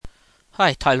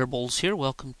Hi, Tyler Bowles here.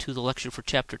 Welcome to the lecture for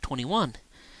Chapter 21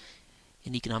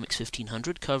 in Economics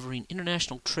 1500, covering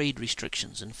international trade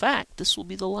restrictions. In fact, this will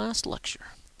be the last lecture.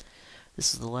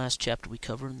 This is the last chapter we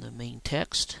cover in the main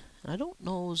text. I don't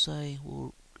know as I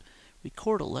will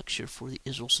record a lecture for the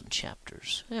Israelson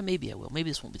chapters. Maybe I will. Maybe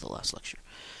this won't be the last lecture.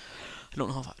 I don't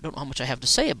know how much I have to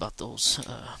say about those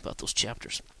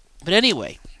chapters. But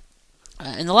anyway,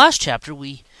 in the last chapter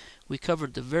we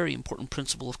covered the very important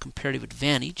principle of comparative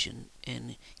advantage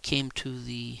and came to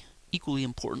the equally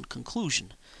important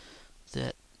conclusion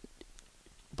that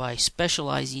by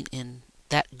specializing in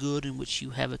that good in which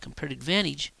you have a comparative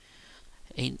advantage,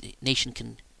 a nation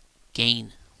can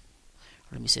gain.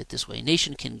 Or let me say it this way: a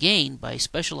nation can gain by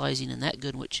specializing in that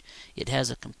good in which it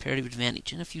has a comparative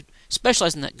advantage. And if you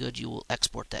specialize in that good, you will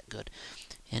export that good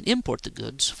and import the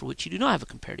goods for which you do not have a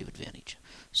comparative advantage.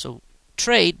 So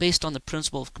trade based on the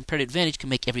principle of comparative advantage can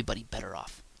make everybody better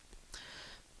off.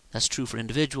 That's true for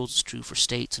individuals, it's true for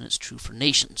states, and it's true for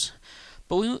nations.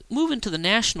 But we move into the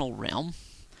national realm.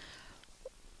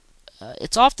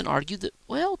 It's often argued that,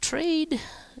 well, trade,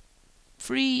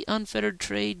 free, unfettered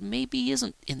trade, maybe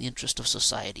isn't in the interest of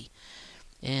society.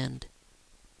 And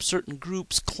certain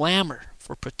groups clamor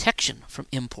for protection from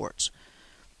imports.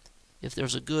 If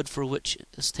there's a good for which,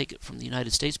 let's take it from the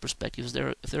United States perspective,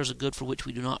 if there's a good for which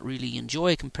we do not really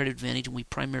enjoy a comparative advantage and we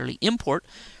primarily import,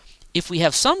 if we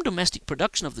have some domestic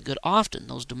production of the good, often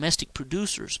those domestic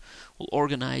producers will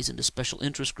organize into special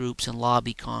interest groups and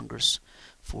lobby Congress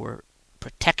for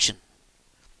protection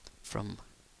from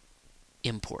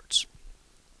imports.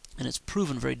 And it's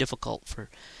proven very difficult for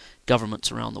governments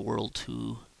around the world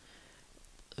to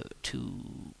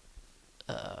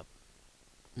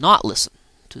not listen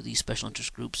to these special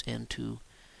interest groups and to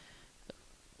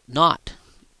not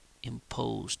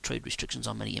impose trade restrictions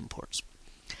on many imports.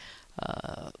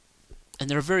 And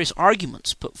there are various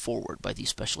arguments put forward by these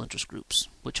special interest groups,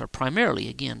 which are primarily,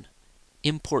 again,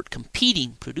 import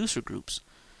competing producer groups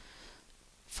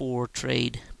for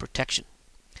trade protection.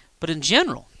 But in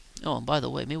general, and by the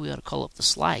way, maybe we ought to call up the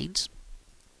slides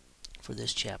for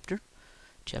this chapter,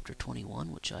 chapter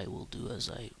 21, which I will do as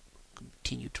I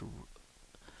continue to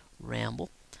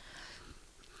ramble.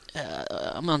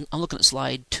 I'm looking at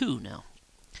slide 2 now.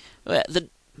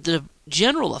 The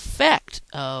general effect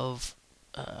of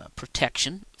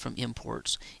protection from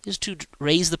imports is to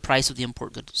raise the price of the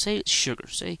import good. Say it's sugar.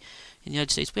 Say in the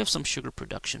United States we have some sugar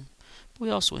production, but we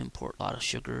also import a lot of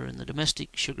sugar, and the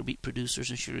domestic sugar beet producers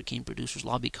and sugar cane producers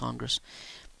lobby Congress,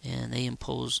 and they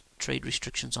impose trade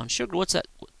restrictions on sugar. What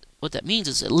that means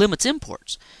is it limits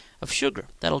imports of sugar.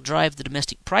 That'll drive the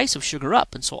domestic price of sugar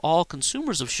up, and so all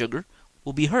consumers of sugar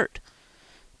will be hurt.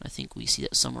 I think we see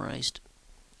that summarized.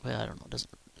 Well, I don't know.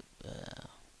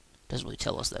 Doesn't really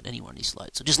tell us that anywhere in these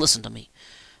slides. So just listen to me.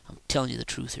 I'm telling you the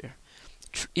truth here.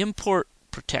 Import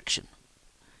protection,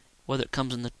 whether it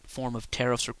comes in the form of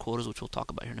tariffs or quotas, which we'll talk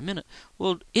about here in a minute,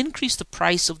 will increase the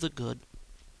price of the good.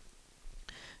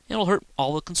 And it'll hurt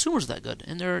all the consumers of that good.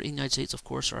 And there in the United States, of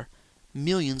course, are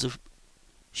millions of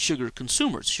sugar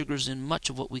consumers. Sugar's in much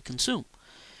of what we consume.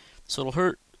 So it'll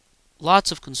hurt lots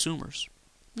of consumers.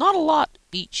 Not a lot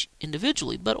each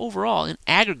individually, but overall, in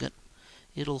aggregate,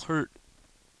 it'll hurt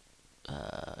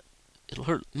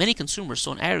many consumers.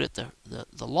 So in aggregate,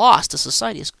 the loss to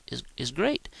society is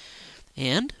great.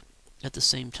 And at the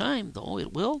same time, though,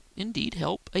 it will indeed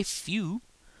help a few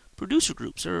producer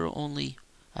groups. There are only,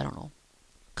 more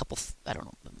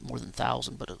than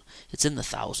 1,000, but it's in the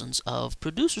thousands of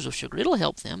producers of sugar. It'll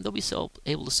help them. They'll be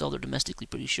able to sell their domestically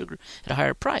produced sugar at a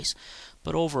higher price.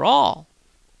 But overall,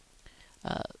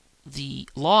 the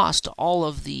loss to all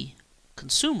of the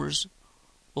consumers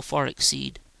will far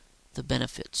exceed the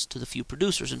benefits to the few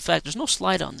producers. In fact, there's no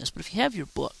slide on this, but if you have your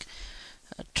book,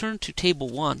 turn to Table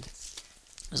 1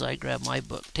 as I grab my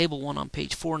book. Table 1 on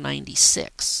page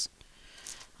 496,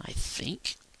 I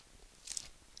think.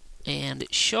 And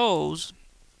it shows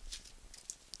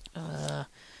the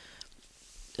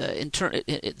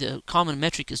common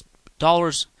metric is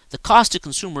dollars, the cost to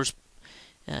consumers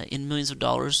in millions of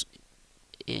dollars.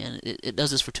 And it does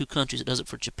this for two countries. It does it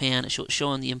for Japan. It's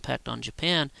showing the impact on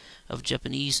Japan of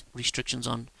Japanese restrictions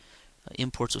on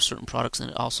imports of certain products,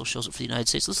 and it also shows it for the United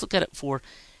States. Let's look at it for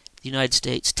the United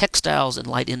States, textiles and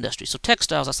light industry. So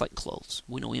textiles, that's like clothes.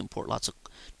 We know we import lots of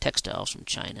textiles from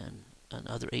China and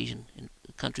other Asian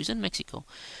countries and Mexico.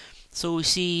 So we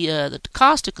see that the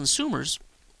cost to consumers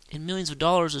in millions of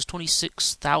dollars is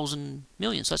 26,000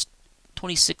 million. So that's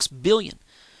 26 billion.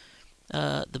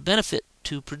 The benefit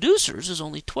to producers is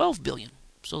only 12 billion.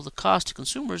 So the cost to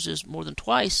consumers is more than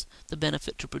twice the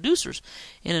benefit to producers.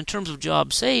 And in terms of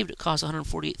jobs saved, it costs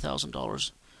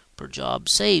 $148,000 per job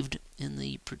saved in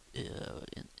the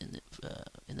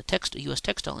U.S.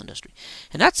 textile industry,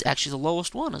 and that's actually the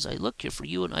lowest one. As I look here for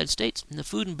United States, in the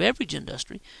food and beverage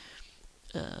industry,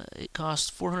 it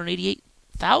costs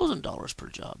 $488,000 per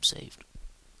job saved.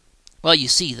 Well, you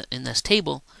see that in this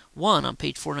table 1 on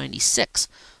page 496,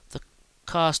 the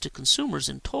cost to consumers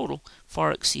in total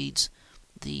far exceeds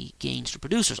the gains to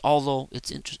producers. Although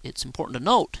it's important to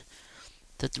note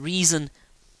that the reason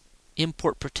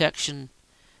import protection,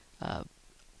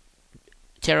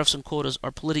 tariffs and quotas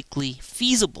are politically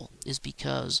feasible is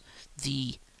because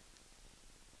the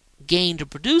gain to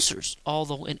producers,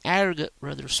 although in aggregate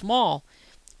rather small,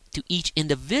 to each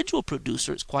individual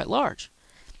producer is quite large.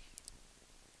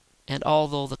 And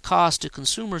although the cost to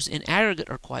consumers in aggregate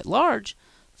are quite large,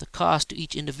 the cost to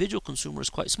each individual consumer is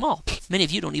quite small. Many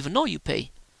of you don't even know you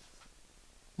pay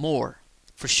more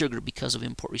for sugar because of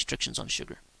import restrictions on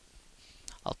sugar.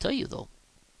 I'll tell you though,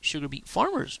 sugar beet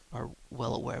farmers are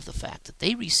well aware of the fact that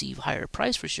they receive higher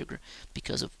price for sugar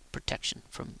because of protection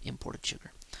from imported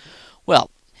sugar. Well,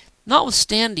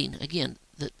 notwithstanding, again,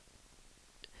 that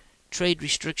trade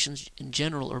restrictions in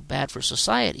general are bad for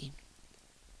society,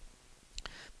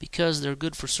 because they're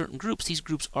good for certain groups, these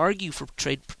groups argue for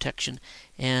trade protection,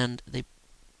 and they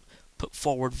put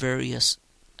forward various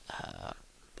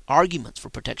arguments for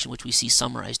protection, which we see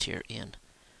summarized here in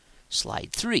slide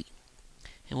 3.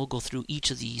 And we'll go through each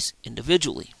of these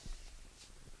individually.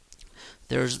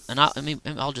 I'll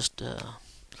just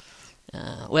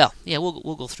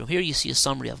we'll go through them. Here you see a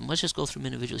summary of them. Let's just go through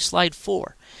them individually. Slide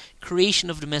 4,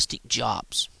 creation of domestic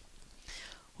jobs.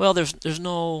 Well, there's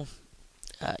no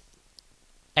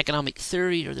economic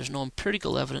theory, or there's no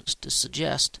empirical evidence to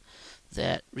suggest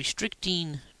that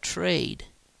restricting trade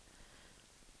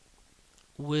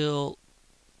will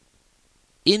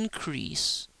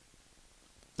increase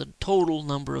the total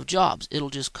number of jobs. It'll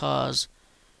just cause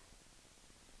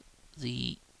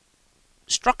the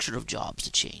structure of jobs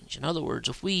to change. In other words,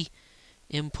 if we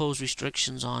impose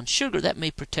restrictions on sugar, that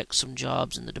may protect some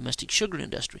jobs in the domestic sugar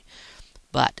industry,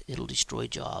 but it'll destroy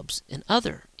jobs in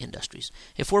other industries.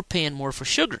 If we're paying more for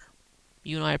sugar,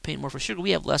 you and I are paying more for sugar,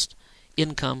 we have less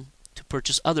income to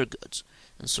purchase other goods,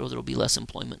 and so there will be less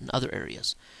employment in other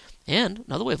areas. And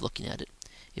another way of looking at it,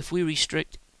 if we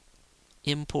restrict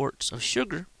imports of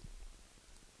sugar,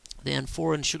 then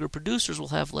foreign sugar producers will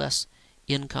have less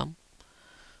income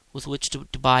with which to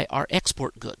buy our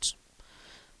export goods.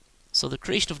 So the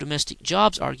creation of domestic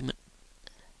jobs argument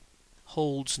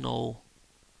holds no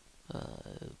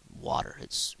water.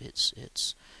 It's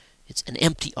an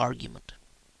empty argument.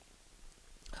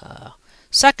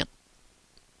 Second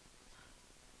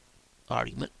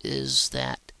argument is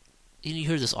that, and you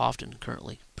hear this often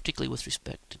currently, particularly with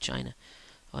respect to China,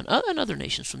 and other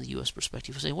nations from the U.S.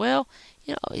 perspective, say, well,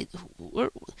 we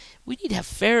need to have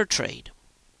fair trade.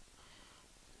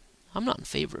 I'm not in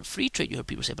favor of free trade, you hear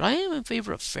people say, but I am in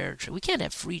favor of fair trade. We can't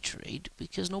have free trade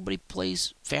because nobody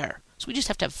plays fair. So we just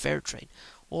have to have fair trade.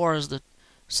 Or as the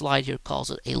slide here calls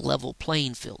it, a level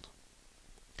playing field.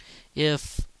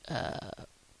 If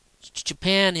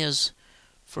Japan is,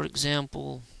 for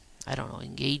example,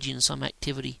 engaging in some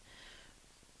activity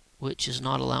which is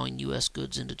not allowing U.S.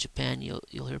 goods into Japan, you'll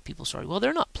hear people say, well,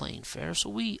 they're not playing fair, so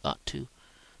we ought to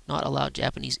not allow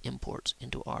Japanese imports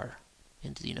into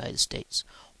the United States.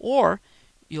 Or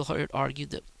you'll hear it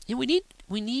argued that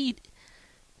we need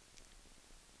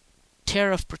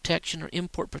tariff protection or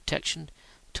import protection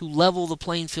to level the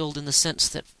playing field, in the sense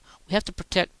that we have to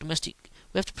protect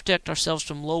ourselves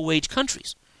from low-wage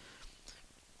countries,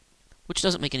 which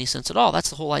doesn't make any sense at all. That's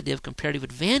the whole idea of comparative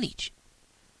advantage,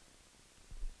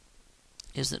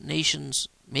 is that nations,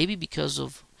 maybe because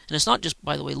of, and it's not just,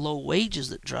 by the way, low wages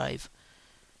that drive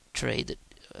trade, that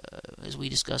as we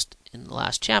discussed in the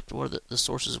last chapter, were the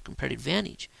sources of comparative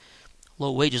advantage.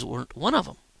 Low wages weren't one of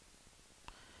them.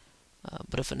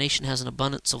 But if a nation has an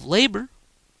abundance of labor,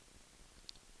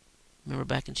 remember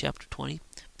back in chapter 20,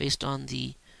 based on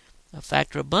the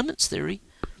factor abundance theory,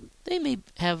 they may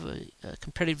have a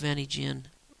comparative advantage in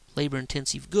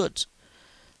labor-intensive goods.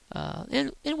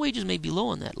 And wages may be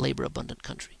low in that labor-abundant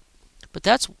country. But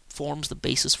that forms the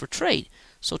basis for trade.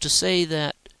 So to say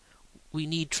that we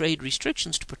need trade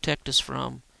restrictions to protect us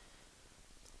from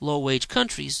low-wage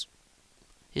countries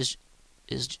is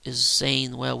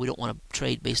saying, well, we don't want to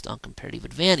trade based on comparative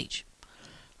advantage.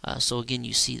 So again,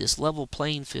 you see this level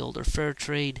playing field or fair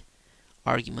trade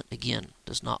argument, again,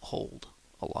 does not hold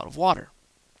a lot of water.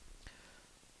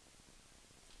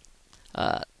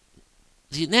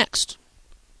 The next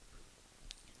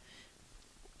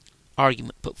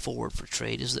argument put forward for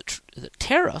trade is that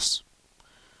tariffs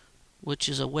which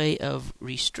is a way of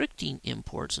restricting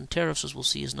imports, and tariffs, as we'll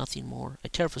see, is nothing more. A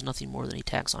tariff is nothing more than a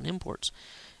tax on imports.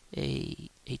 A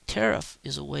tariff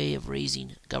is a way of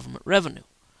raising government revenue,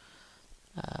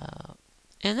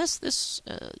 and this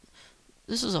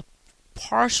is a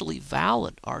partially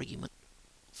valid argument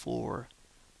for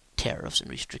tariffs and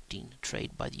restricting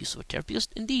trade by the use of a tariff, because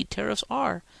indeed tariffs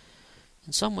are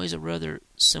in some ways a rather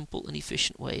simple and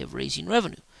efficient way of raising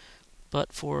revenue.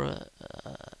 But for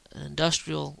an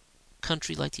industrial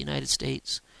country like the United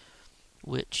States,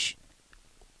 which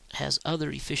has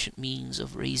other efficient means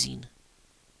of raising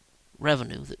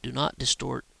revenue that do not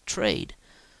distort trade,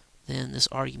 then this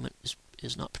argument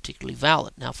is not particularly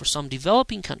valid. Now, for some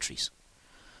developing countries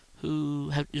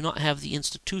who do not have the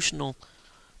institutional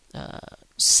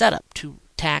setup to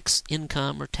tax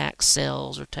income or tax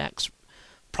sales or tax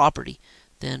property,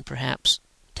 then perhaps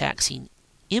taxing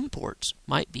imports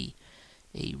might be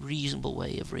a reasonable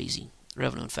way of raising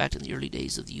revenue. In fact, in the early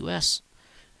days of the U.S.,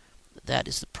 that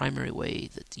is the primary way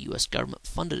that the U.S. government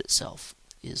funded itself,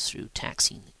 is through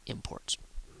taxing imports.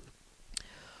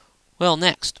 Well,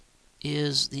 next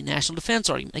is the national defense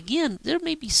argument. Again, there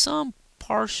may be some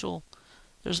partial,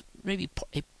 there's maybe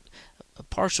a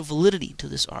partial validity to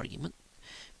this argument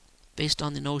based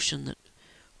on the notion that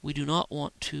we do not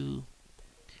want to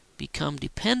become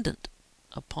dependent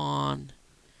upon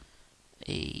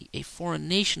a foreign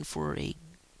nation for a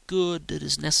good that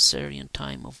is necessary in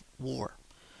time of war.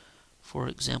 For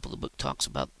example, the book talks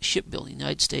about shipbuilding. The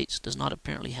United States does not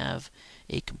apparently have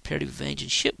a comparative advantage in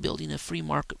shipbuilding. If free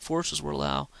market forces were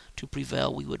allowed to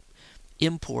prevail, we would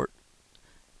import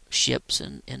ships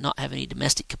and not have any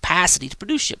domestic capacity to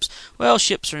produce ships. Well,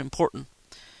 ships are important,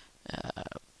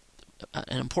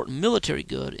 an important military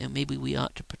good, and maybe we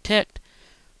ought to protect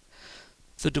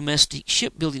the domestic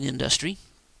shipbuilding industry,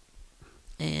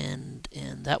 and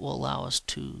that will allow us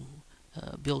to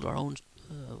build our own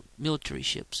military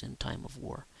ships in time of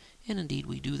war. And indeed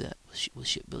we do that with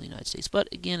shipbuilding in the United States. But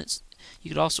again, you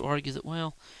could also argue that,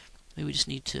 well, maybe we just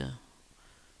need to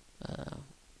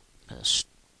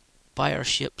buy our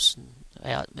ships, and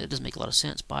it doesn't make a lot of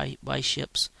sense, buy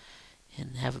ships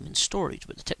and have them in storage,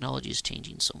 but the technology is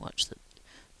changing so much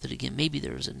that again, maybe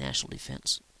there is a national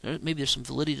defense. Maybe there's some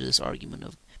validity to this argument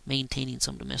of maintaining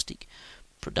some domestic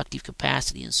productive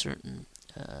capacity in certain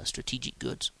strategic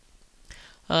goods.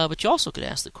 But you also could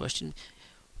ask the question,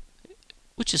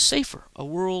 which is safer, a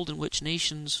world in which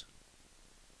nations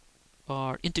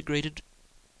are integrated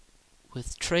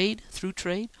with trade, through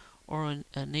trade, or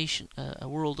a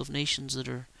world of nations that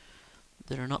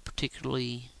are not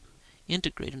particularly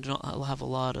integrated and do not have a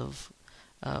lot of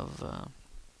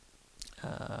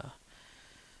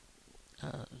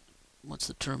what's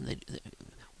the term?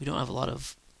 We don't have a lot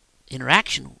of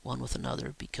interaction one with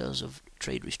another because of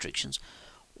trade restrictions,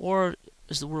 or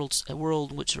is a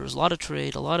world in which there is a lot of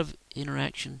trade, a lot of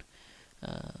interaction,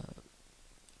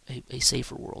 a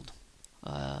safer world?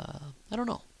 I don't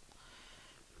know.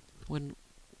 When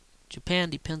Japan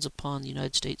depends upon the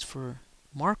United States for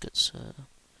markets,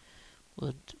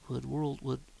 would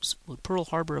Pearl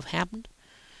Harbor have happened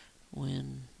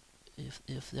when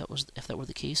if that were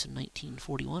the case in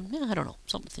 1941? Yeah, I don't know.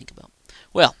 Something to think about.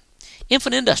 Well,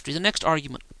 infant industry, the next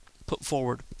argument put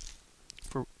forward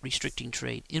for restricting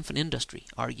trade, infant industry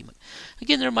argument.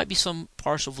 Again, there might be some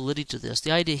partial validity to this.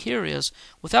 The idea here is,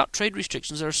 without trade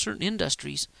restrictions, there are certain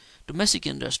industries, domestic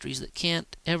industries, that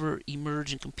can't ever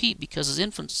emerge and compete because as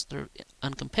infants they're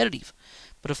uncompetitive.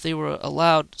 But if they were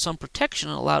allowed some protection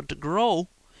and allowed to grow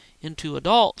into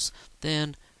adults,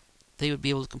 then they would be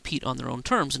able to compete on their own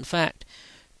terms. In fact,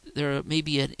 there may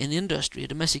be an industry, a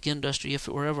domestic industry, if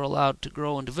it were ever allowed to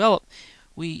grow and develop,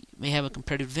 we may have a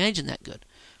competitive advantage in that good.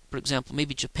 For example,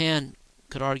 maybe Japan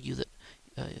could argue that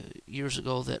years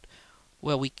ago that,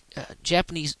 well,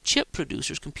 Japanese chip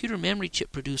producers, computer memory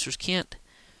chip producers, can't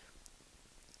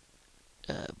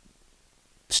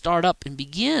start up and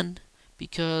begin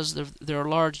because there are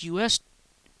large U.S.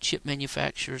 chip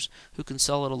manufacturers who can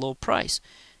sell at a low price.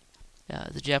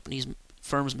 The Japanese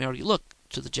firms may argue, look,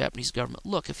 to the Japanese government,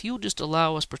 look, if you'll just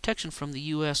allow us protection from the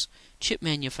U.S. chip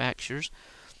manufacturers,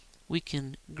 we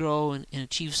can grow and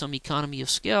achieve some economy of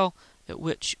scale at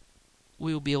which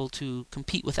we will be able to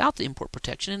compete without the import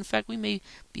protection. In fact, we may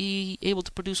be able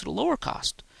to produce at a lower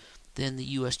cost than the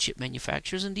U.S. chip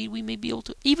manufacturers. Indeed, we may be able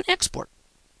to even export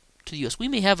to the U.S. We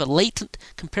may have a latent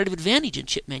comparative advantage in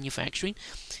chip manufacturing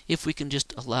if we can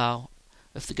just allow,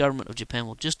 if the government of Japan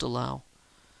will just allow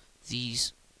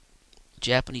these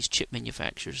Japanese chip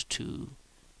manufacturers to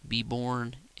be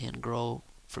born and grow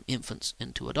from infants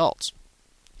into adults.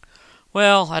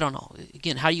 Well, I don't know.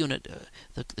 Again, how do you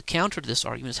the counter to this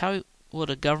argument is, how would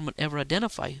a government ever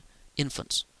identify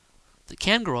infants that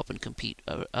can grow up and compete,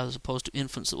 as opposed to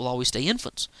infants that will always stay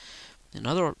infants.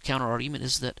 Another counter-argument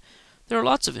is that there are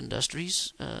lots of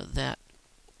industries that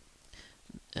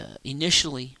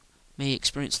initially may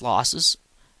experience losses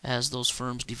as those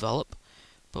firms develop,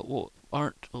 but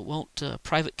won't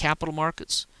private capital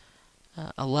markets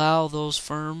allow those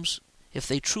firms, if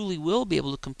they truly will be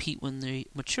able to compete when they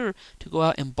mature, to go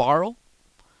out and borrow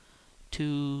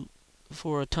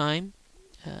for a time?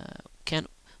 Can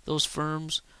those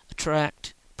firms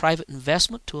attract private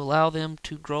investment to allow them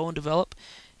to grow and develop?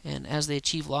 And as they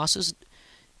achieve losses,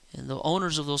 and the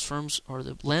owners of those firms or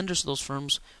the lenders of those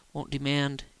firms won't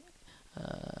demand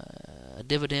a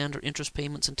dividend or interest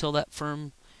payments until that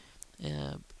firm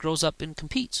grows up and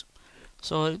competes.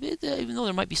 So even though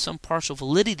there might be some partial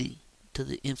validity to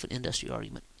the infant industry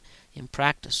argument, in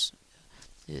practice,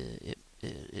 on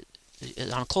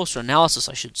a closer analysis,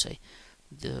 I should say,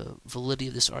 the validity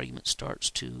of this argument starts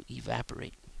to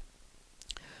evaporate.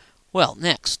 Well,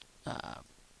 next,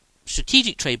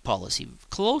 strategic trade policy,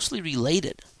 closely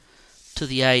related to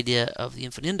the idea of the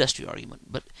infant industry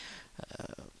argument, but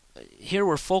here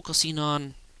we're focusing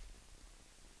on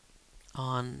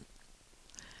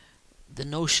the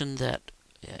notion that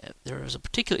there is a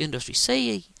particular industry,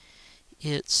 say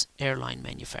it's airline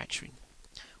manufacturing,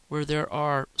 where there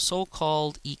are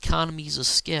so-called economies of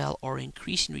scale or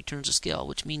increasing returns of scale,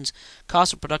 which means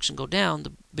costs of production go down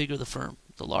the bigger the firm,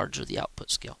 the larger the output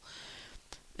scale.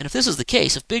 And if this is the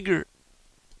case, the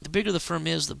bigger the firm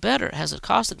is, the better. It has a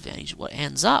cost advantage. What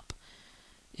ends up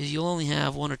is you'll only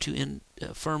have one or two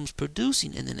firms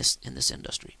producing in this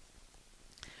industry.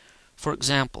 For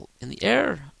example, in the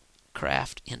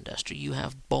aircraft industry, you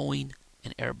have Boeing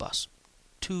and Airbus,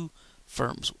 two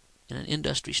firms in an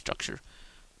industry structure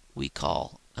we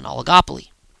call an oligopoly.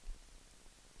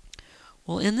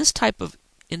 Well, in this type of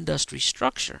industry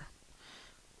structure,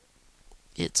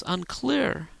 it's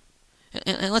unclear,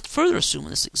 and let's further assume in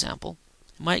this example,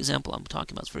 my example I'm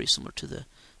talking about is very similar to the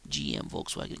GM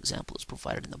Volkswagen example that's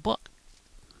provided in the book.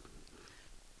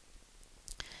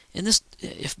 In this,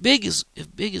 if big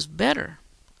is better,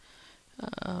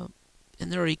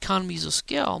 and there are economies of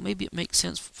scale, maybe it makes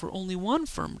sense for only one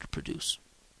firm to produce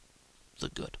the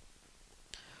good.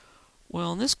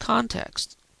 Well, in this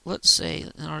context, let's say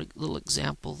in our little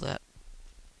example that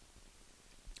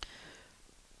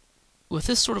with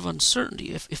this sort of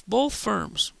uncertainty, if both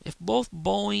firms, if both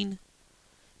Boeing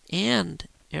and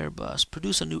Airbus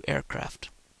produce a new aircraft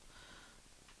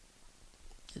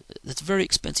that's very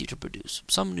expensive to produce,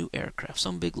 some new aircraft,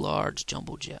 some big, large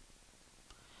jumbo jet,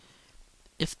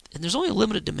 and there's only a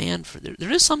limited demand for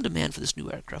there is some demand for this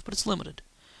new aircraft, but it's limited.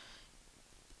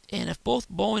 And if both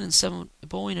Boeing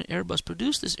and Airbus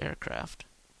produce this aircraft,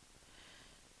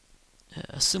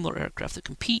 a similar aircraft that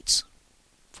competes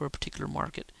for a particular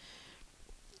market,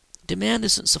 demand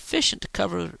isn't sufficient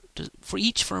for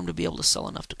each firm to be able to sell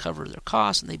enough to cover their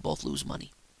costs, and they both lose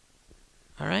money.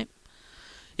 All right?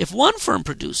 If one firm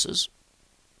produces,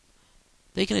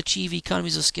 they can achieve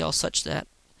economies of scale such that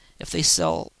if they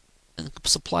sell and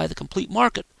supply the complete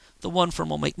market, the one firm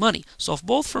will make money. So if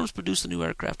both firms produce the new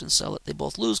aircraft and sell it, they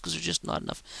both lose because there's just not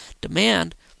enough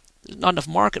demand, there's not enough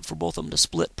market for both of them to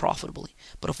split profitably.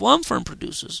 But if one firm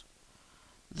produces,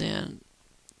 then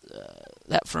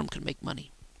that firm can make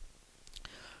money.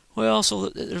 Well, so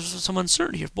there's some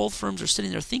uncertainty here. If both firms are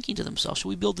sitting there thinking to themselves, shall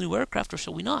we build a new aircraft or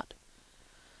shall we not?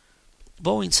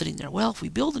 Boeing's sitting there, well, if we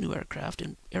build a new aircraft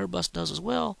and Airbus does as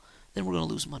well, then we're going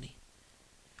to lose money.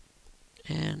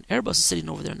 And Airbus is sitting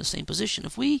over there in the same position.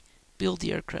 If we build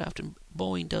the aircraft and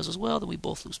Boeing does as well, then we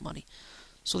both lose money.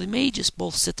 So they may just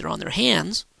both sit there on their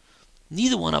hands,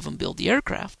 neither one of them build the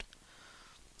aircraft,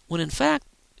 when in fact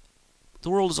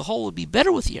the world as a whole would be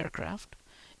better with the aircraft,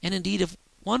 and indeed if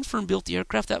one firm built the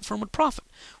aircraft, that firm would profit.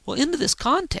 Well, into this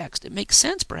context, it makes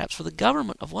sense perhaps for the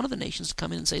government of one of the nations to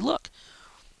come in and say, look,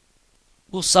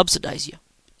 we'll subsidize you.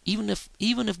 Even if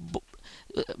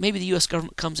maybe the U.S.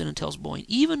 government comes in and tells Boeing,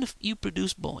 even if you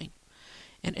produce Boeing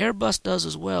and Airbus does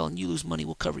as well and you lose money,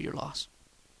 we'll cover your loss.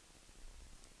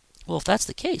 Well, if that's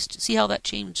the case, see how that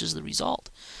changes the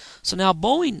result. So now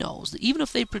Boeing knows that even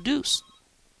if they produce...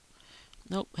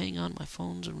 Nope, hang on, my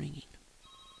phone's ringing.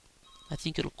 I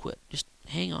think it'll quit. Just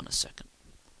hang on a second.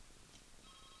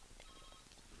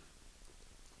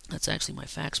 That's actually my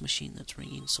fax machine that's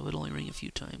ringing, so it'll only ring a few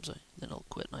times. Then it'll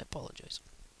quit, and I apologize.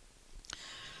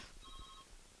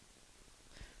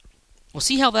 Well,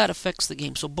 see how that affects the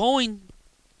game. So Boeing,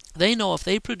 they know if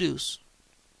they produce,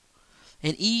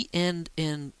 and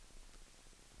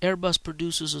Airbus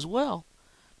produces as well,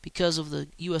 because of the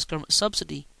U.S. government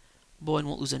subsidy, Boeing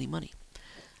won't lose any money.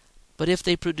 But if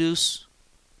they produce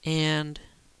and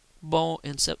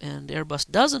and Airbus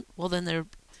doesn't, well then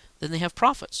they have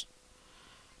profits.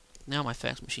 Now my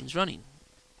fax machine's running.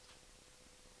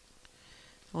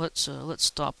 Let's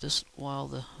stop this while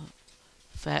the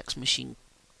fax machine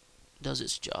does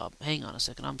its job. Hang on a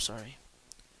second. I'm sorry.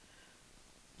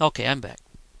 Okay, I'm back.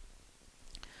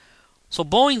 So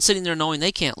Boeing's sitting there knowing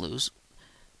they can't lose.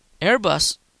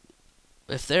 Airbus,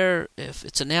 if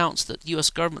it's announced that the U.S.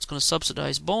 government's going to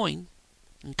subsidize Boeing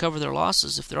and cover their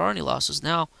losses, if there are any losses,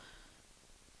 now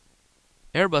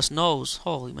Airbus knows,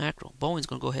 holy mackerel, Boeing's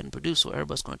going to go ahead and produce, so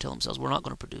Airbus is going to tell themselves, we're not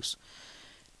going to produce.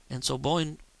 And so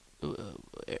Boeing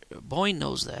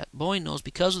knows that. Boeing knows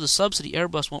because of the subsidy,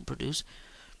 Airbus won't produce,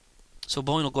 so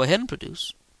Boeing will go ahead and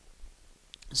produce.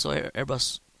 So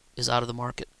Airbus is out of the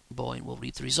market. Boeing will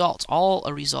reap the results. All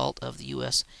a result of the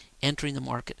U.S. entering the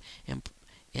market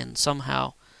and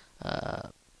somehow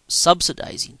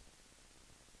subsidizing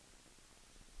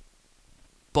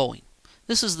Boeing.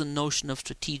 This is the notion of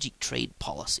strategic trade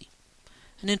policy.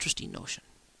 An interesting notion.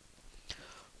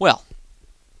 Well,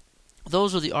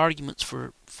 those are the arguments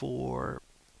for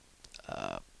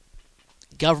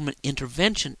government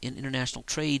intervention in international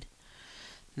trade.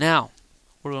 Now,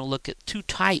 we're going to look at two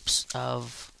types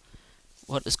of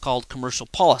what is called commercial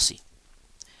policy.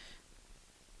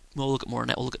 We'll look at more on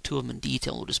that. We'll look at two of them in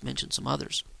detail. We'll just mention some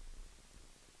others.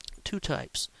 Two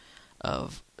types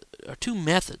of, or two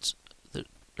methods that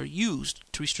are used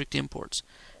to restrict imports.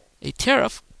 A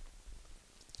tariff,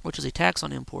 which is a tax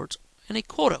on imports, and a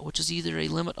quota, which is either a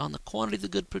limit on the quantity of the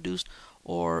good produced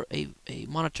or a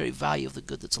monetary value of the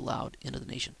good that's allowed into the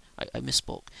nation. I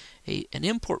misspoke. An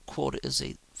import quota is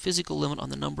a physical limit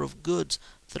on the number of goods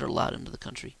that are allowed into the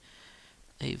country.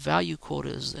 A value quota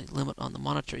is a limit on the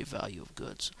monetary value of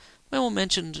goods. We'll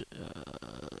mention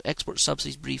export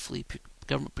subsidies briefly,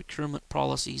 government procurement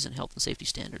policies, and health and safety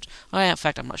standards. In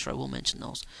fact, I'm not sure I will mention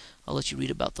those. I'll let you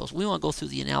read about those. We want to go through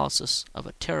the analysis of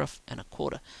a tariff and a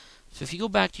quota. So if you go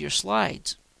back to your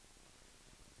slides,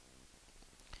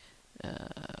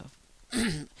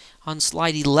 on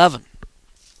slide 11,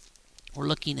 we're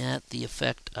looking at the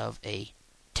effect of a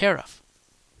tariff.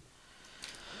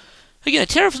 Again, a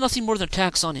tariff is nothing more than a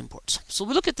tax on imports. So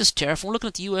we look at this tariff, and we're looking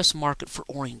at the U.S. market for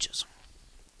oranges.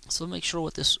 So make sure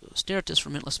what this, stare at this for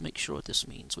a minute, let's make sure what this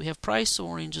means. We have price of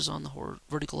oranges on the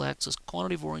vertical axis,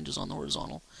 quantity of oranges on the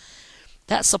horizontal.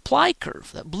 That supply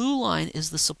curve, that blue line, is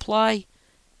the supply,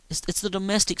 it's the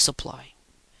domestic supply.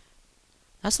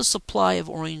 That's the supply of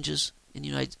oranges in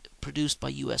the produced by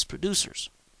U.S. producers.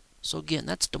 So again,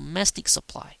 that's domestic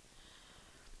supply.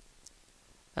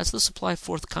 That's the supply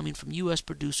forthcoming from U.S.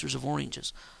 producers of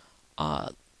oranges.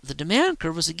 The demand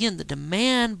curve is, again, the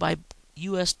demand by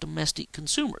U.S. domestic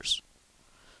consumers.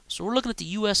 So we're looking at the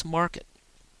U.S. market.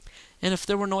 And if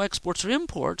there were no exports or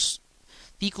imports,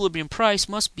 the equilibrium price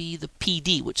must be the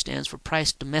PD, which stands for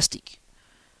price domestic.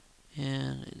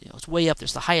 And it's way up there.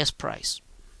 It's the highest price.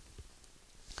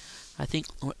 I think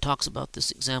when it talks about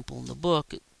this example in the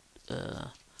book,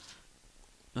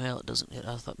 well, it doesn't.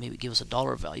 I thought maybe it'd give us a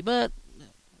dollar value, but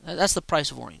that's the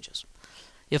price of oranges.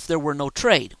 If there were no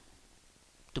trade,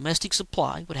 domestic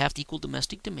supply would have to equal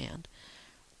domestic demand,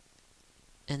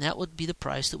 and that would be the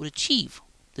price that would achieve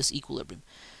this equilibrium.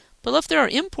 But if there are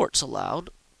imports allowed,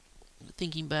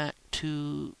 thinking back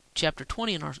to Chapter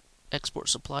 20 in our export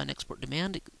supply and export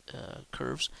demand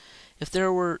curves, if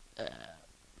there were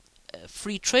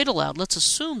free trade allowed, let's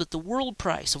assume that the world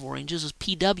price of oranges is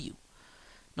PW.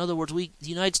 In other words, the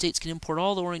United States can import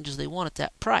all the oranges they want at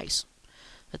that price.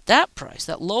 At that price,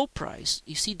 that low price,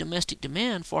 you see domestic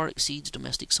demand far exceeds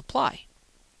domestic supply.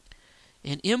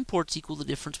 And imports equal the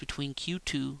difference between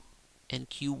Q2 and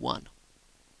Q1.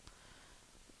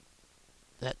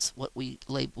 That's what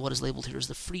is labeled here as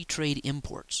the free trade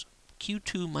imports.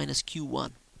 Q2 minus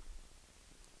Q1.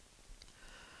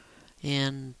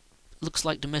 And looks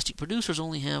like domestic producers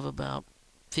only have about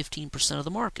 15% of the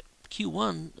market.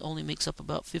 Q1 only makes up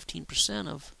about 15%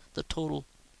 of the total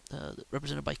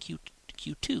represented by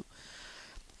Q2.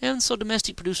 And so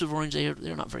domestic producers of orange,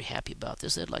 they're not very happy about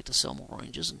this. They'd like to sell more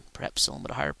oranges and perhaps sell them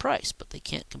at a higher price, but they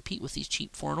can't compete with these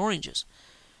cheap foreign oranges.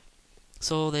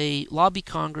 So they lobby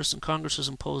Congress, and Congress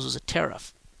imposes a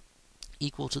tariff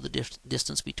equal to the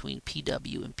distance between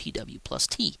PW and PW plus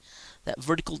T. That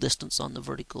vertical distance on the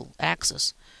vertical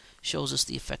axis shows us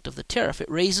the effect of the tariff. It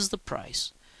raises the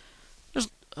price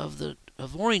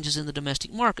of oranges in the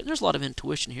domestic market. There's a lot of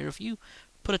intuition here. If you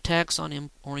put a tax on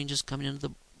oranges coming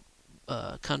into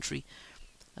the country,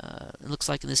 it looks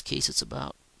like in this case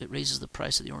it raises the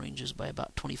price of the oranges by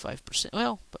about 25%.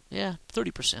 Well, but yeah,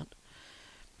 30%.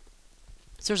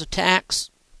 If there's a tax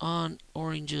on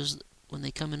oranges, when they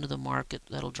come into the market,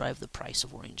 that'll drive the price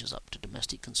of oranges up to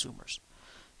domestic consumers.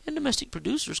 And domestic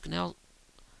producers can now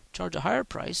charge a higher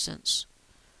price since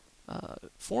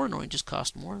foreign oranges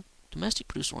cost more. Domestic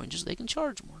produced oranges, they can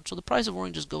charge more. So the price of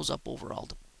oranges goes up overall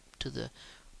to the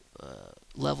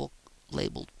level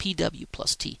labeled PW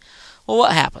plus T. Well,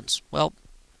 what happens? Well,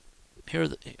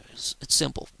 it's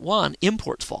simple. One,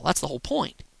 imports fall. That's the whole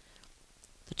point.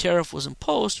 The tariff was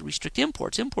imposed to restrict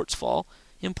imports. Imports fall.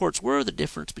 Imports were the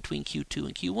difference between Q2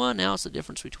 and Q1. Now it's the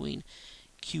difference between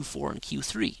Q4 and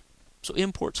Q3. So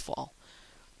imports fall.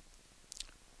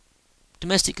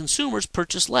 Domestic consumers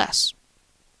purchase less.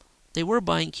 They were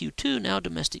buying Q2. Now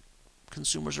domestic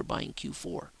consumers are buying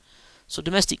Q4. So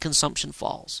domestic consumption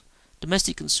falls.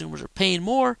 Domestic consumers are paying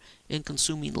more and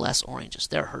consuming less oranges.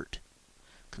 They're hurt.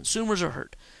 Consumers are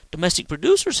hurt. Domestic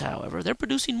producers, however, they're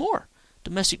producing more.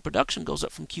 Domestic production goes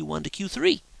up from Q1 to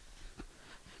Q3.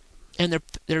 And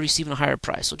they're receiving a higher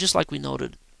price. So just like we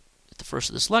noted at the first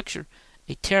of this lecture,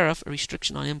 a tariff, a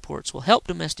restriction on imports, will help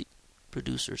domestic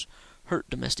producers, hurt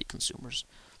domestic consumers.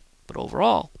 But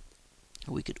overall,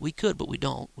 we could, but we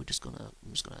don't. I'm just gonna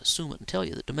assume it and tell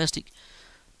you that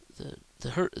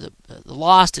the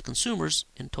loss to consumers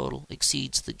in total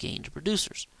exceeds the gain to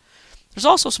producers. There's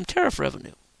also some tariff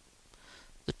revenue.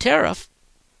 The tariff,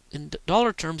 in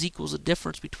dollar terms, equals the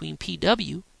difference between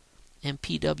PW and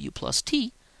PW plus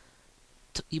T.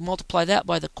 You multiply that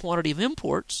by the quantity of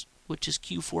imports, which is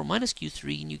Q4 minus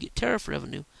Q3, and you get tariff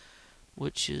revenue,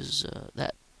 which is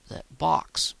that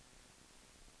box.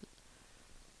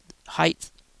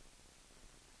 Height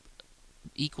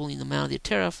equaling the amount of the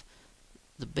tariff,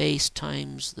 the base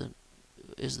times the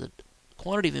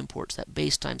quantity of imports. That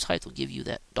base times height will give you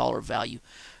that dollar value,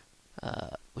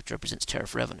 which represents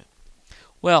tariff revenue.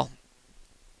 Well,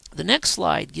 the next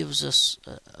slide gives us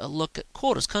a look at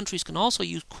quotas. Countries can also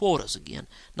use quotas again,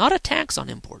 not a tax on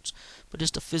imports, but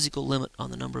just a physical limit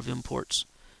on the number of imports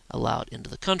allowed into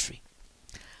the country.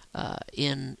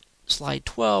 In slide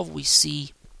 12, we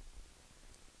see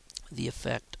the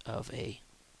effect of a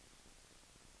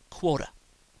quota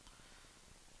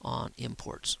on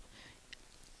imports.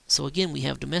 So again, we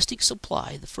have domestic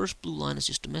supply. The first blue line is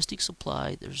just domestic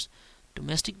supply. There's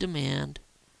domestic demand.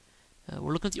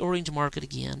 We're looking at the orange market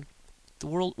again.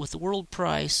 With the world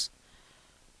price,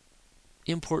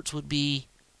 imports would be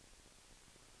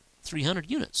 300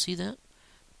 units. See that?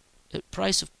 At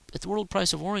the world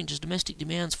price of oranges, domestic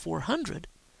demand's 400.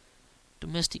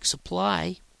 Domestic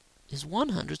supply is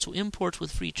 100, so imports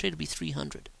with free trade would be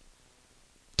 300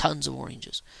 tons of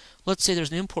oranges. Let's say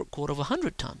there's an import quota of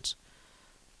 100 tons.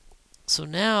 So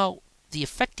now the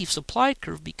effective supply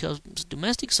curve becomes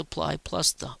domestic supply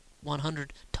plus the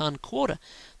 100-ton quota.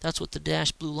 That's what the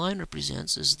dashed blue line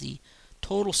represents, is the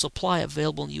total supply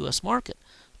available in the U.S. market.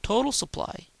 Total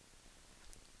supply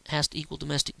has to equal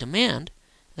domestic demand.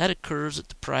 That occurs at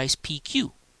the price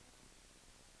PQ.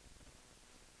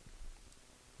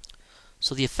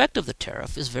 So the effect of the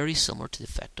tariff is very similar to the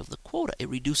effect of the quota. It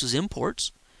reduces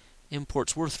imports.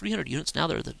 Imports were 300 units. Now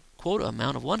they're the quota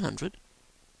amount of 100.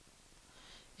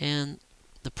 And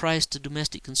the price to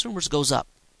domestic consumers goes up.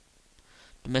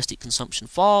 Domestic consumption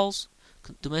falls.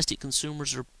 Domestic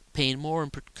consumers are paying more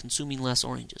and consuming less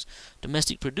oranges.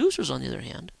 Domestic producers, on the other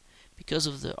hand, because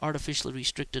of the artificially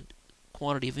restricted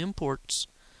quantity of imports,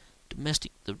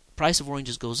 the price of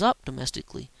oranges goes up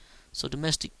domestically. So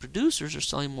domestic producers are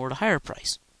selling more at a higher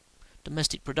price.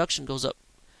 Domestic production goes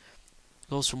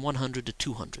from 100 to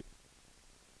 200.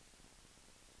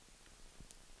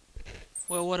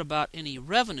 Well, what about any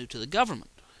revenue to the government?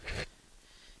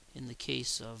 In the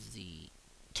case of the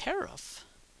tariff,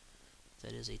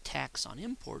 that is a tax on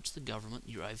imports, the government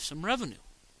derives some revenue.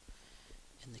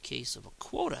 In the case of a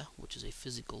quota, which is a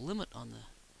physical limit on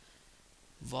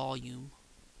the volume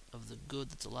of the good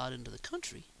that's allowed into the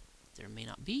country, there may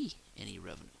not be any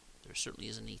revenue. There certainly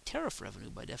isn't any tariff revenue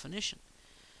by definition.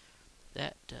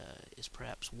 That is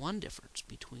perhaps one difference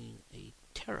between a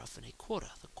tariff and a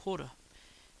quota. The quota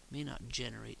may not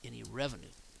generate any revenue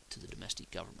to the domestic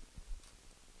government.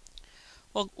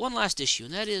 Well, one last issue,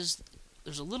 and that is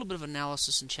there's a little bit of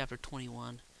analysis in Chapter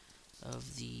 21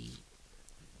 of the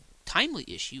timely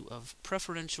issue of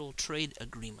preferential trade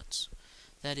agreements.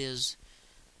 That is,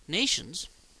 nations,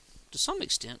 to some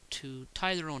extent, to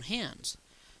tie their own hands.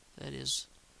 That is,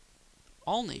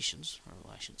 all nations, or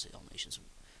I shouldn't say all nations,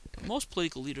 most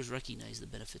political leaders recognize the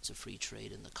benefits of free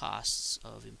trade and the costs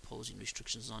of imposing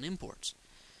restrictions on imports.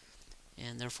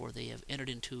 And therefore they have entered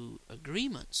into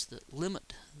agreements that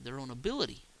limit their own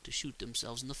ability to shoot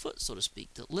themselves in the foot, so to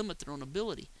speak, that limit their own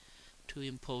ability to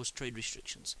impose trade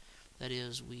restrictions. That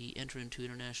is, we enter into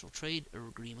international trade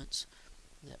agreements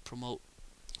that promote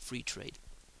free trade.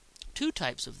 Two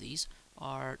types of these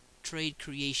are free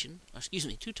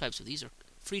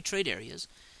trade areas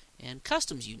and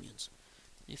customs unions.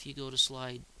 If you go to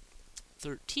slide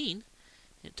 13,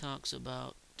 it talks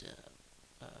about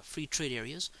free trade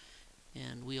areas,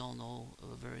 and we all know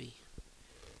a very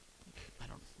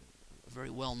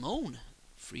well-known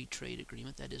free trade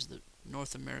agreement, that is the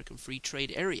North American Free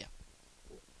Trade Area.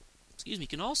 You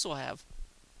can also have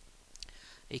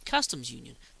a customs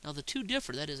union. Now the two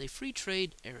differ. That is, a free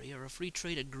trade area or a free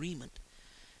trade agreement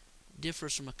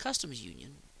differs from a customs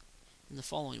union in the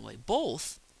following way.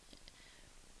 Both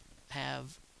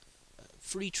have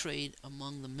free trade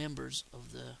among the members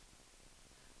of the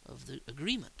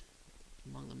agreement,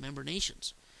 among the member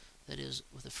nations. That is,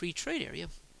 with a free trade area,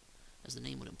 as the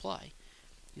name would imply,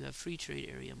 you have free trade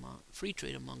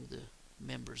among the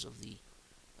members of the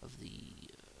that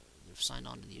have signed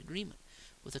on to the agreement.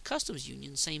 With a customs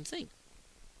union, same thing.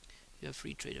 You have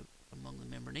free trade among the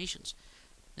member nations.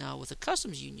 Now, with a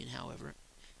customs union, however,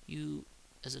 you,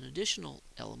 as an additional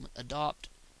element, adopt,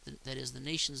 that is, the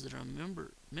nations that are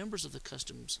members of the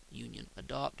customs union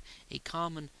adopt a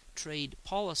common trade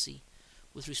policy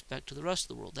with respect to the rest of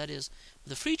the world. That is,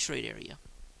 with a free trade area,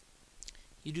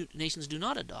 nations do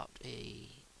not adopt a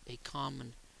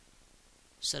common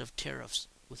set of tariffs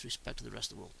with respect to the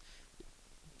rest of the world.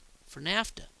 For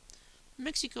NAFTA,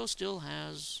 Mexico still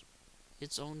has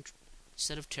its own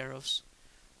set of tariffs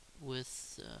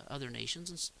with other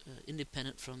nations,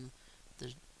 independent from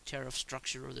the tariff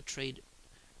structure or the trade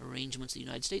arrangements the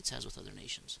United States has with other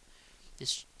nations. The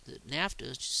NAFTA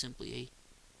is just simply a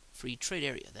free trade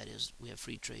area. That is, we have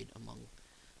free trade among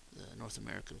the North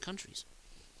American countries.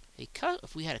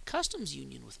 If we had a customs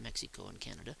union with Mexico and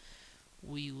Canada,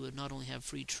 we would not only have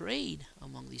free trade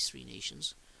among these three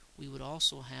nations, we would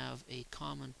also have a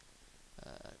common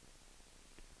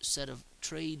set of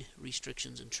trade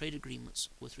restrictions and trade agreements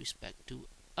with respect to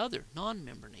other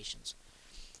non-member nations.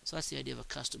 So that's the idea of a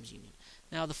customs union.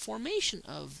 Now, the formation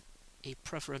of a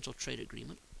preferential trade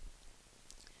agreement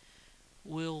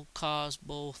will cause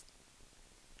both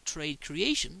trade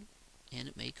creation and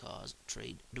it may cause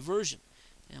trade diversion.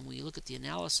 And we look at the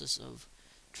analysis of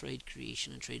trade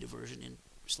creation and trade diversion in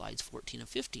slides 14 and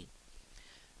 15.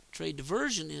 Trade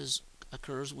diversion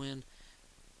occurs when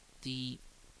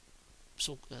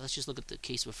let's just look at the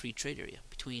case of a free trade area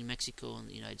between Mexico and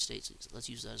the United States. Let's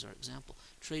use that as our example.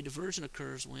 Trade diversion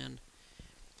occurs when,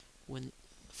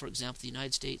 for example, the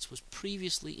United States was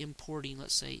previously importing,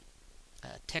 let's say,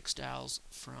 textiles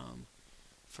from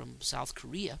South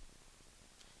Korea,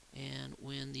 and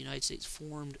when the United States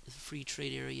formed the free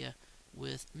trade area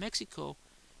with Mexico,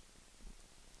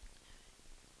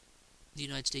 the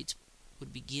United States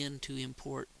would begin to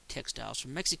import textiles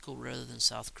from Mexico rather than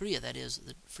South Korea. That is,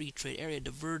 the free trade area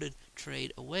diverted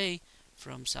trade away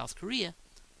from South Korea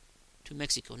to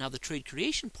Mexico. Now, the trade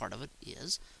creation part of it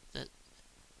is that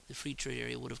the free trade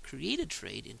area would have created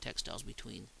trade in textiles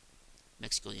between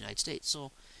Mexico and the United States.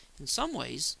 So, in some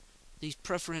ways, these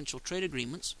preferential trade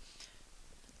agreements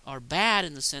are bad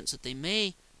in the sense that they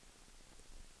may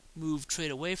move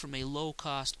trade away from a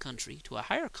low-cost country to a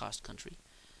higher-cost country.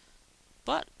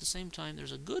 But at the same time,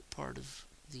 there's a good part of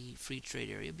the free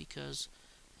trade area because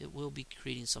it will be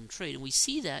creating some trade. And we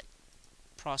see that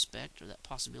prospect or that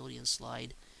possibility in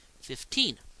slide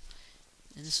 15.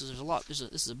 And this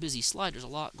is a busy slide. There's a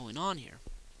lot going on here.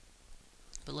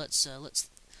 But let's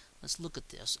look at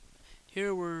this.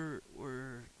 Here we're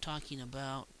talking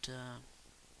about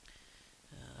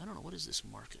I don't know, what is this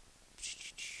market?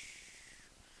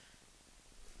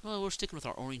 Well, we're sticking with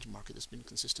our orange market that's been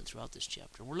consistent throughout this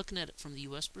chapter. We're looking at it from the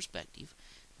U.S. perspective.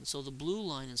 And so the blue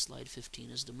line in slide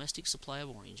 15 is domestic supply of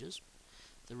oranges.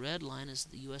 The red line is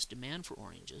the U.S. demand for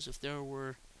oranges. If there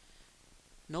were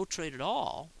no trade at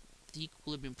all, the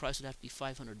equilibrium price would have to be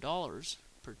 $500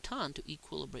 per ton to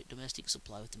equilibrate domestic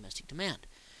supply with domestic demand.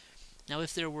 Now,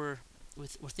 if there were,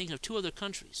 we're thinking of two other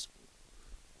countries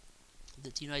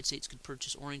that the United States could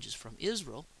purchase oranges from.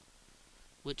 Israel,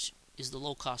 which is the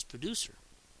low-cost producer.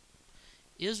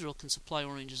 Israel can supply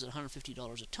oranges at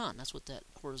 $150 a ton. That's what that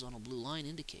horizontal blue line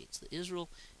indicates. That Israel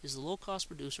is the low-cost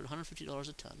producer at $150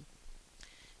 a ton.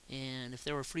 And if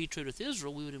there were free trade with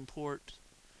Israel, we would import,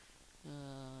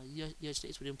 the United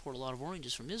States would import a lot of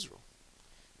oranges from Israel.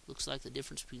 Looks like the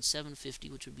difference between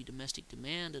 $750, which would be domestic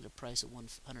demand at a price of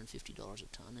 $150 a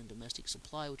ton, and domestic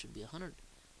supply, which would be 100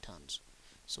 tons.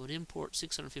 So it would import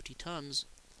 650 tons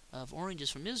of oranges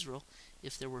from Israel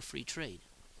if there were free trade.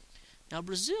 Now,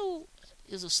 Brazil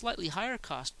is a slightly higher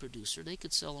cost producer. They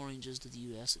could sell oranges to the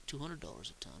U.S. at $200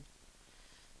 a ton,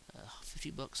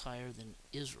 $50 higher than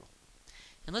Israel.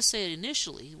 And let's say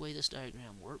initially, the way this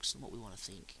diagram works and what we want to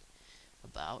think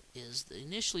about is that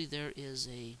initially there is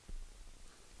a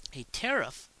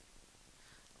tariff,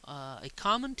 a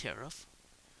common tariff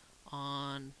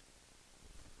on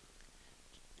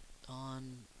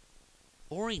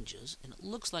oranges, and it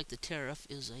looks like the tariff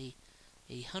is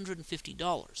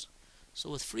 $150. So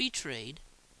with free trade,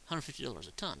 $150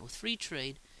 a ton. With free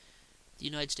trade, the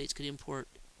United States could import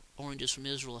oranges from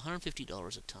Israel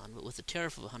 $150 a ton, but with a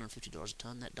tariff of $150 a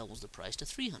ton, that doubles the price to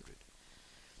 $300.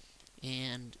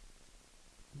 And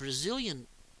Brazilian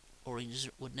oranges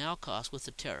would now cost, with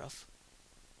the tariff,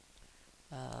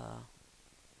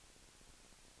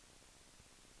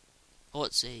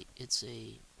 it's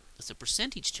a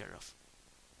percentage tariff.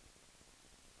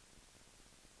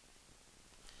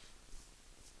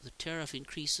 The tariff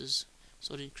increases,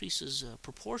 so it increases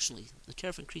proportionally. The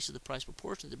tariff increases the price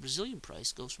proportionally. The Brazilian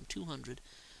price goes from $200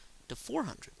 to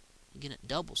 $400. Again, it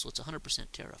doubles, so it's a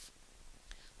 100% tariff.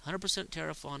 100%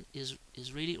 tariff on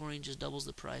Israeli oranges doubles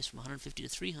the price from $150 to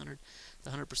 $300.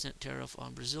 The 100% tariff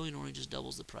on Brazilian oranges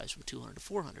doubles the price from $200 to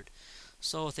 $400.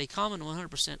 So with a common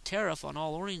 100% tariff on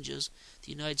all oranges,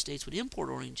 the United States would import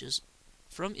oranges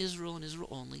from Israel and Israel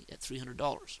only at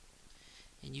 $300.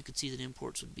 And you could see that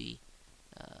imports would be,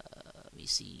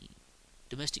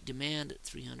 domestic demand at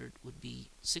 300 would be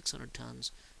 600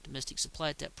 tons. Domestic supply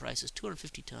at that price is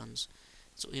 250 tons.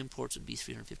 So imports would be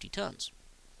 350 tons.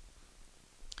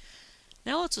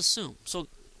 Now let's assume, so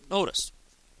notice,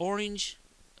 imported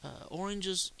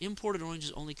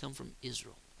oranges only come from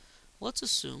Israel. Let's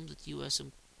assume that the U.S.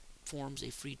 forms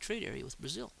a free trade area with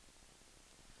Brazil.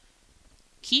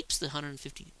 Keeps the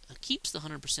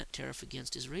 100% tariff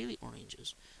against Israeli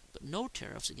oranges, but no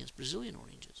tariffs against Brazilian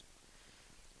oranges.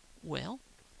 Well,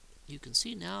 you can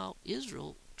see now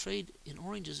Israel trade in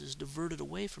oranges is diverted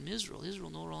away from Israel.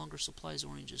 Israel no longer supplies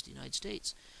oranges to the United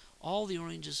States. All the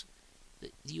oranges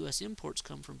that the U.S. imports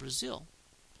come from Brazil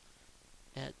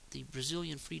at the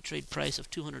Brazilian free trade price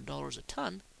of $200 a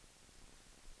ton,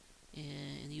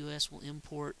 and the U.S. will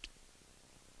import,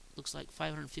 looks like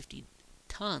 550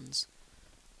 tons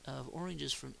of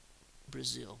oranges from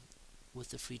Brazil with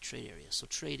the free trade area. So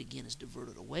trade again is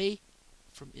diverted away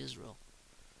from Israel,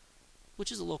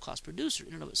 which is a low-cost producer.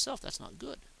 In and of itself, that's not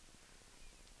good.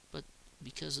 But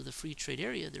because of the free trade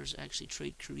area, there's actually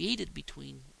trade created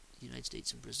between the United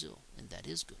States and Brazil, and that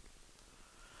is good.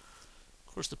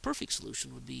 Of course, the perfect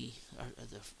solution would be,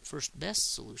 the first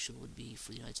best solution would be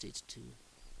for the United States to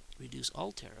reduce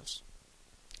all tariffs,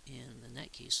 and in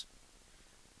that case,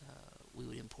 we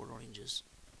would import oranges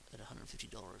at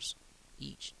 $150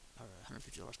 each, or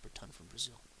 $150 per ton from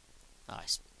Brazil. I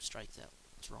strike that.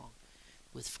 It's wrong.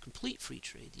 With complete free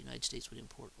trade, the United States would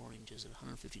import oranges at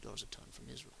 $150 a ton from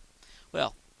Israel.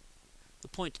 Well, the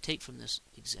point to take from this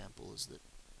example is that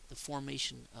the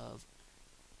formation of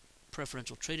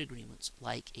preferential trade agreements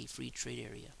like a free trade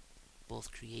area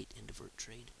both create and divert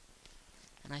trade.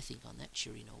 And I think on that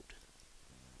cheery note,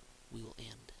 we will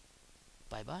end.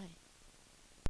 Bye-bye.